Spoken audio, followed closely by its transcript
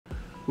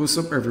What's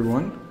up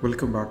everyone,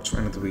 welcome back to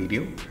another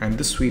video, and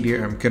this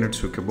video I'm going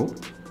to talk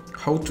about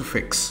how to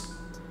fix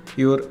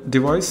your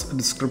device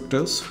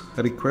descriptors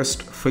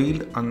request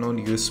failed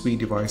unknown USB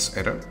device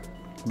error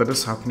that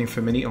is happening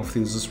for many of the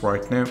users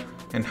right now,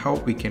 and how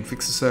we can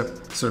fix this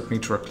up. So let me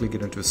directly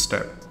get into a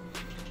step.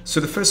 So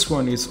the first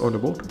one is all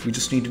about, we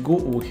just need to go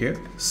over here,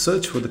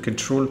 search for the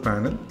control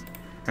panel,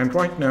 and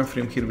right now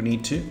from here we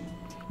need to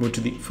move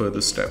to the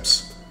further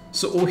steps.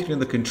 So over here in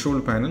the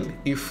control panel,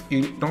 if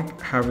you're not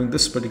having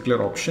this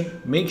particular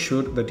option, make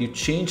sure that you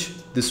change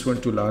this one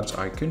to large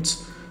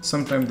icons.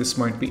 Sometimes this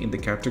might be in the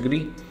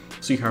category,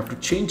 so you have to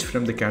change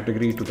from the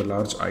category to the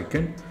large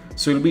icon.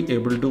 So you'll be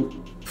able to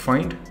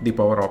find the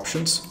power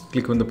options,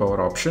 click on the power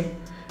option,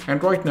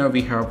 and right now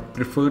we have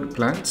preferred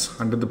plans.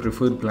 Under the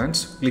preferred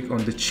plans, click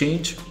on the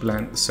change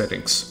plan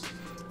settings.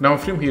 Now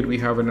from here we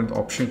have another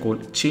option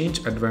called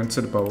change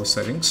advanced power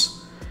settings.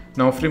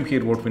 Now from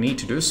here what we need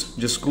to do is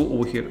just go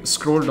over here,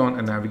 scroll down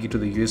and navigate to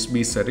the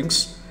USB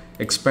settings,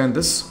 expand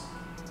this,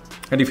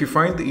 and if you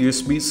find the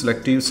USB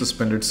selective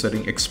suspended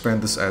setting,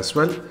 expand this as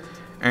well.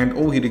 And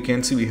over here you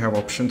can see we have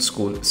options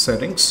called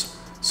settings.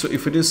 So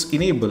if it is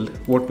enabled,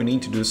 what we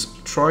need to do is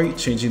try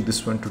changing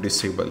this one to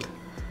disabled.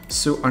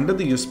 So under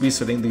the USB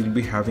setting, they will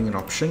be having an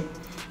option.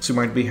 So you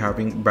might be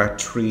having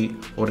battery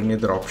or any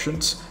other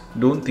options.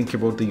 Don't think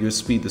about the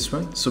USB, this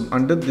one. So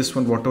under this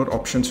one, whatever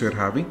options you're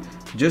having,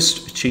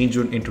 just change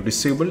one into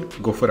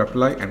disabled, go for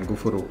apply and go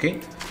for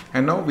OK.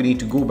 And now we need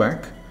to go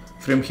back.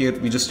 From here,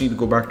 we just need to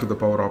go back to the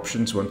power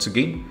options once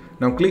again.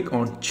 Now click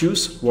on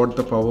choose what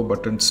the power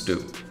buttons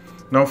do.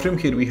 Now from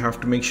here, we have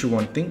to make sure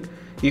one thing.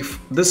 If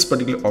this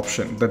particular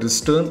option, that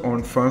is turn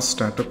on fast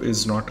startup,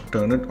 is not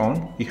turned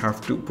on, you have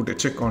to put a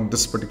check on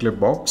this particular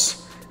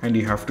box and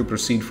you have to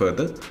proceed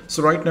further.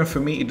 So right now for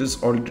me it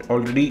is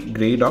already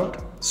grayed out,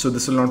 so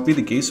this will not be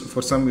the case.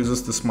 For some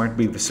users this might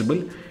be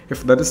visible.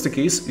 If that is the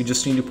case, you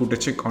just need to put a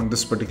check on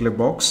this particular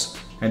box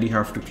and you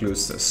have to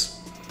close this.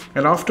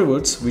 And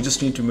afterwards we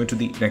just need to move to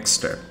the next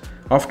step.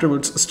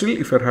 Afterwards, still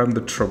if you're having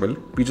the trouble,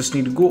 we just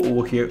need to go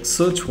over here,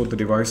 search for the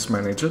device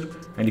manager,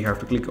 and you have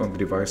to click on the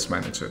device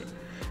manager.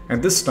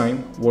 And this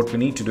time what we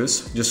need to do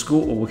is just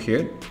go over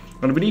here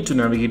and we need to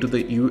navigate to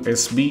the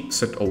USB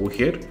set over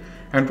here.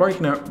 And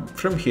right now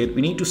from here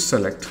we need to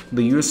select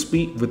the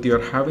USB with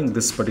you're having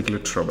this particular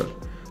trouble.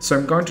 So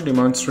I'm going to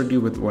demonstrate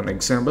you with one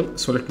example.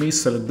 So let me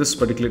select this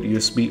particular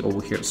USB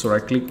over here. So I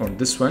click on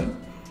this one,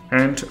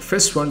 and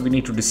first one we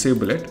need to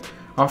disable it.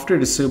 After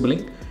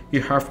disabling,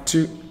 you have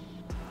to,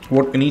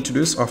 what we need to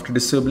do is after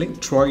disabling,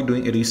 try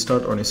doing a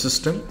restart on your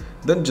system,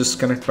 then just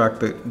connect back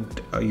the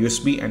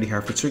USB and you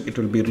have to check it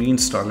will be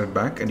reinstalled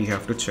back, and you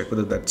have to check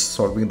whether that's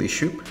solving the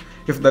issue.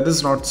 If that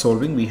is not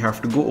solving, we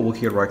have to go over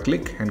here, right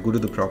click and go to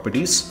the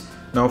properties.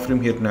 Now from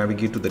here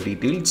navigate to the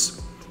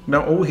details.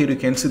 Now over here you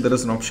can see there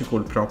is an option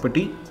called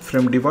property.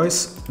 From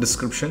device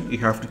description, you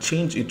have to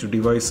change it to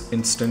device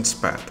instance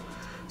path.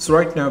 So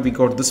right now we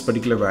got this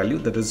particular value,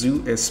 that is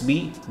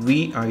USB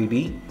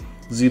VID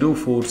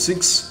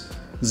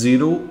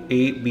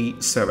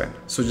 0460AB7.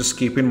 So just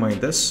keep in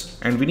mind this,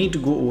 and we need to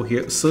go over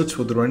here, search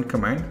for the run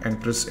command and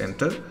press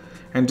enter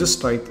and just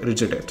type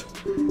regedit,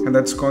 and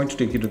that's going to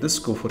take you to this,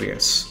 go for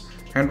yes.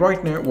 And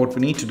right now what we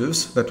need to do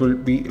is, that will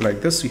be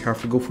like this, you have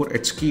to go for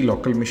H key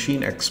local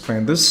machine,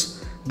 expand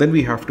this, then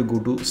we have to go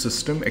to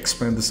system,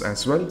 expand this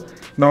as well.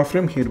 Now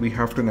from here we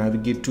have to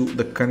navigate to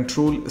the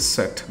control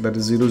set, that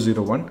is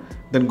 001,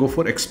 then go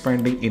for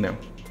expanding Enum.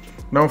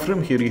 Now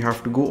from here you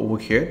have to go over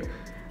here,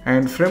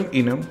 and from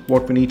Enum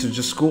what we need to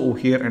just go over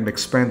here and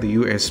expand the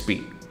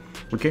USB.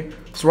 Okay,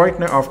 so right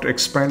now after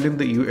expanding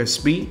the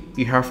USB,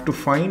 you have to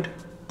find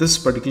this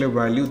particular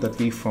value that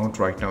we found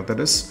right now,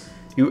 that is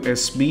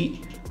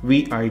USB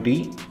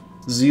VID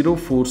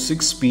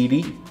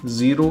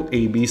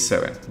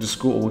 046PD0AB7. Just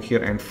go over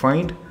here and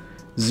find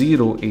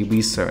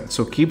 0AB7.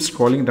 So keep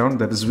scrolling down,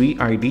 that is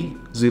VID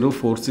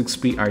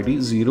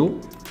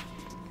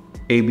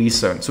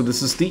 046PID0AB7. So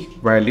this is the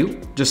value.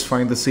 Just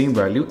find the same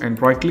value and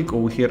right click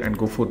over here and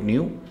go for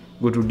new.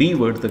 Go to D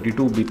word, the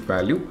 32-bit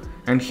value,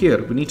 and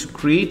here we need to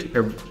create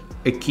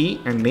a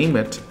key and name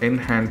it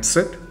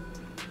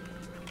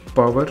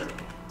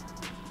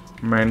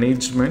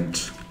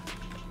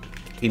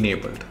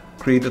Enhancedpowermanagementenabled.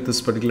 Create this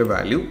particular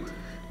value,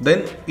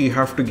 then you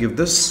have to give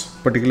this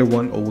particular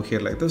one over here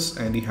like this,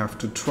 and you have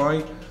to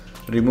try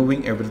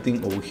removing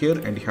everything over here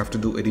and you have to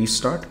do a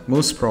restart.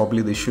 Most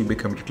probably they should be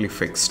completely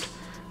fixed.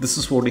 This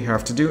is what you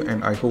have to do,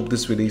 and I hope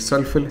this video is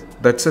helpful.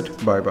 That's it.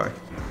 Bye bye.